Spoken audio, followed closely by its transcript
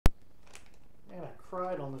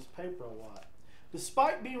cried on this paper a lot.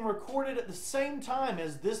 Despite being recorded at the same time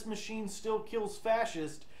as This Machine Still Kills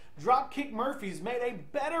Fascists, Dropkick Murphys made a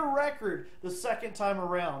better record the second time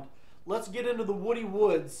around. Let's get into the Woody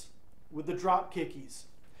Woods with the Dropkickies.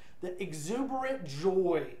 The exuberant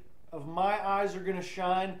joy of My Eyes Are Gonna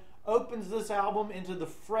Shine opens this album into the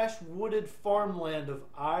fresh wooded farmland of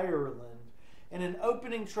Ireland. And an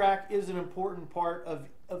opening track is an important part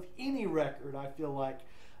of any record, I feel like.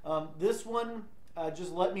 This one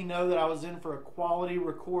just let me know that I was in for a quality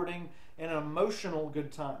recording and an emotional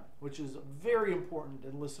good time, which is very important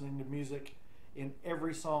in listening to music in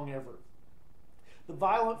every song ever. The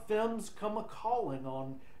Violent Femmes come a-calling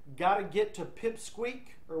on Gotta Get to Pipsqueak,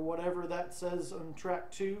 or whatever that says on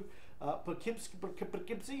track 2,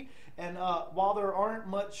 Poughkeepsie. And while there aren't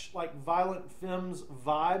much like Violent Femmes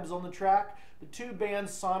vibes on the track, the two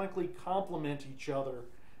bands sonically complement each other.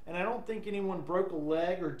 And I don't think anyone broke a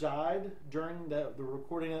leg or died during the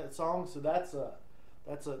recording of that song, so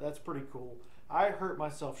that's pretty cool. I hurt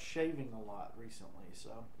myself shaving a lot recently, so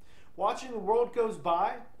Watching the World Goes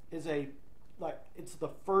By is it's the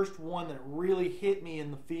first one that really hit me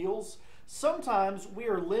in the feels. Sometimes we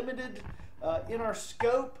are limited in our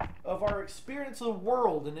scope of our experience of the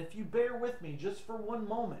world, and if you bear with me just for one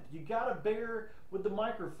moment, you gotta bear with the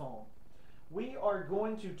microphone. We are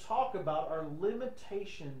going to talk about our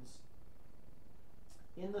limitations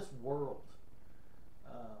in this world.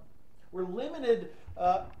 We're limited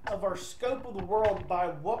of our scope of the world by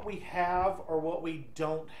what we have or what we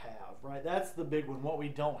don't have, right? That's the big one, what we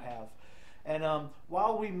don't have. And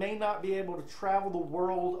while we may not be able to travel the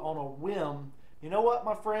world on a whim, you know what,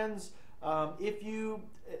 my friends?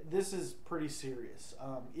 This is pretty serious.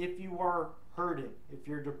 If you are hurting, if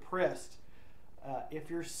you're depressed, if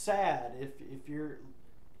you're sad, if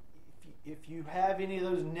you have any of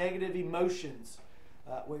those negative emotions,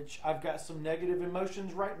 which I've got some negative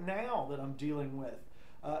emotions right now that I'm dealing with,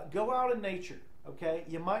 go out in nature. Okay,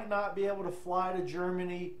 you might not be able to fly to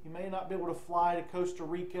Germany, you may not be able to fly to Costa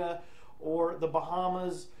Rica or the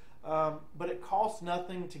Bahamas, but it costs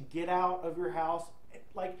nothing to get out of your house.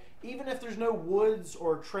 Like, even if there's no woods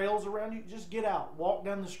or trails around you, just get out, walk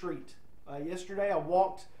down the street. Yesterday I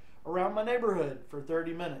walked around my neighborhood for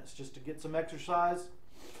 30 minutes just to get some exercise.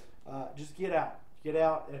 Just get out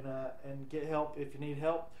and get help if you need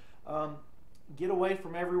help. Get away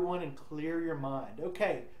from everyone and clear your mind.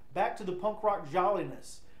 Okay, back to the punk rock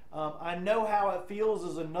jolliness. I Know How It Feels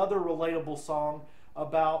is another relatable song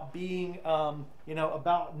about being,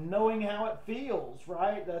 about knowing how it feels,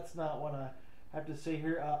 right? That's not what I have to say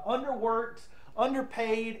here. Underworked,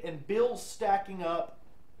 underpaid, and bills stacking up.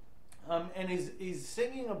 And he's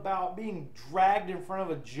singing about being dragged in front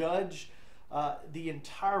of a judge, the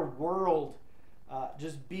entire world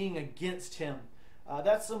just being against him.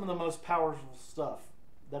 That's some of the most powerful stuff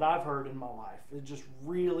that I've heard in my life. It just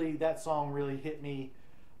really, that song really hit me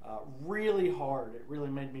really hard. It really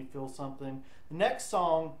made me feel something. The next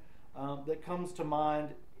song that comes to mind,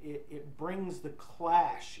 it brings The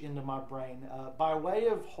Clash into my brain. By way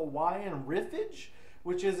of Hawaiian riffage,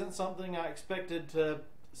 which isn't something I expected to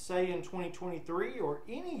say in 2023 or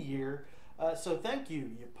any year. So thank you,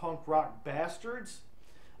 you punk rock bastards.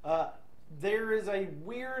 There is a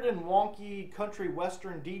weird and wonky country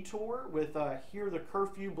western detour with Hear the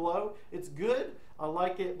Curfew Blow. It's good, I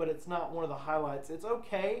like it, but it's not one of the highlights. It's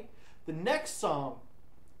okay. The next song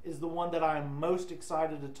is the one that I'm most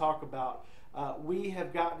excited to talk about. We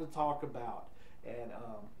Have Got to Talk About. And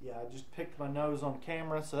yeah, I just picked my nose on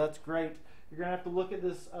camera, so that's great. You're going to have to look at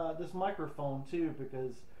this microphone too,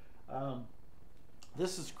 because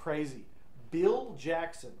this is crazy. Bill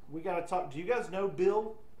Jackson. We got to talk. Do you guys know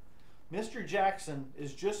Bill? Mr. Jackson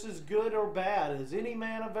is just as good or bad as any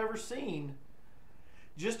man I've ever seen.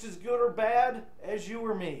 Just as good or bad as you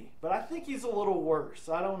or me. But I think he's a little worse.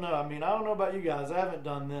 I don't know. I mean, I don't know about you guys. I haven't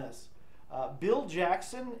done this. Bill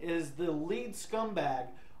Jackson is the lead scumbag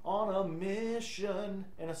on a mission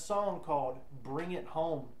in a song called Bring It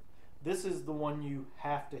Home. This is the one you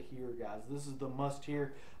have to hear, guys. This is the must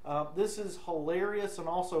hear. This is hilarious and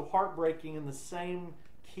also heartbreaking in the same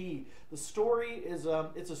key. The story is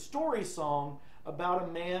it's a story song about a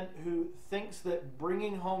man who thinks that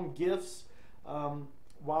bringing home gifts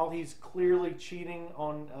while he's clearly cheating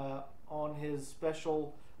on his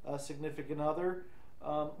special significant other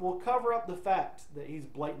will cover up the fact that he's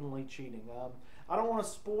blatantly cheating. I don't want to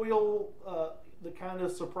spoil the kind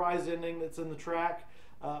of surprise ending that's in the track,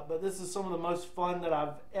 but this is some of the most fun that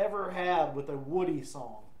I've ever had with a Woody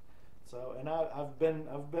song. So, and I've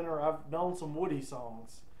known some Woody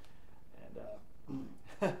songs,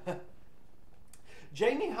 and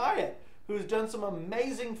Jamie Hyatt, who's done some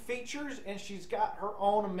amazing features, and she's got her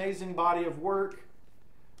own amazing body of work.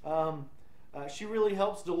 She really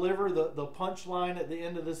helps deliver the punchline at the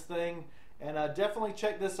end of this thing. And definitely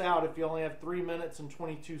check this out if you only have 3 minutes and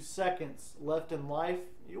 22 seconds left in life.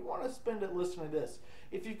 You want to spend it listening to this.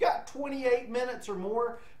 If you've got 28 minutes or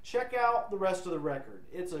more, check out the rest of the record.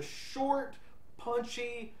 It's a short,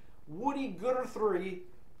 punchy, Woody Gooder 3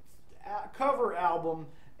 cover album,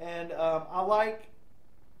 and I like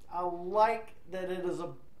that it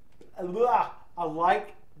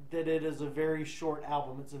is a very short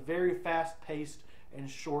album. It's a very fast-paced and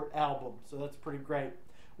short album, so that's pretty great.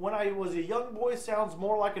 When I Was a Young Boy sounds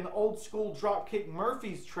more like an old school Dropkick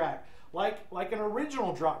Murphys track, like an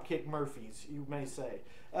original Dropkick Murphys, you may say.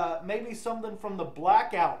 Maybe something from the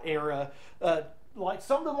Blackout era, like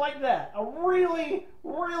something like that. I really,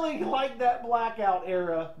 really like that Blackout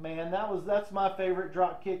era, man. That's my favorite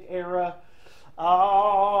Dropkick era.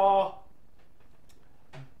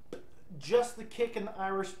 Just the kick in the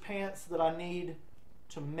Irish pants that I need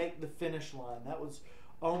to make the finish line. That was,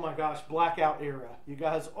 oh my gosh, Blackout era. You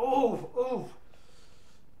guys, oh,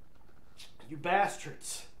 you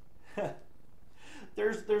bastards.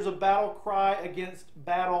 There's a battle cry against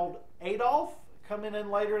Bad Old Adolf coming in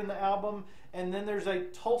later in the album, and then there's a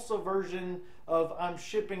Tulsa version of I'm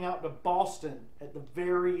Shipping Out to Boston at the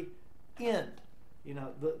very end. You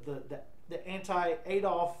know, the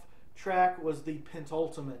anti-Adolf track was the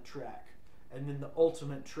penultimate track, and then the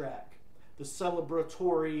ultimate track, the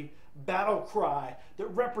celebratory battle cry that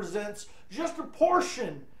represents just a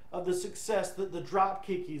portion of the success that the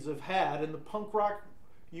Dropkickies have had in the punk rock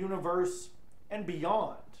universe and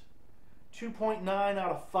beyond. 2.9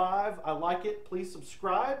 out of 5. I like it. Please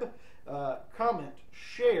subscribe, comment,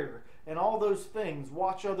 share, and all those things.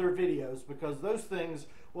 Watch other videos, because those things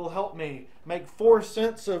will help me make 4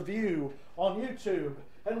 cents a view on YouTube.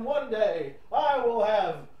 And one day I will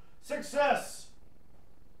have success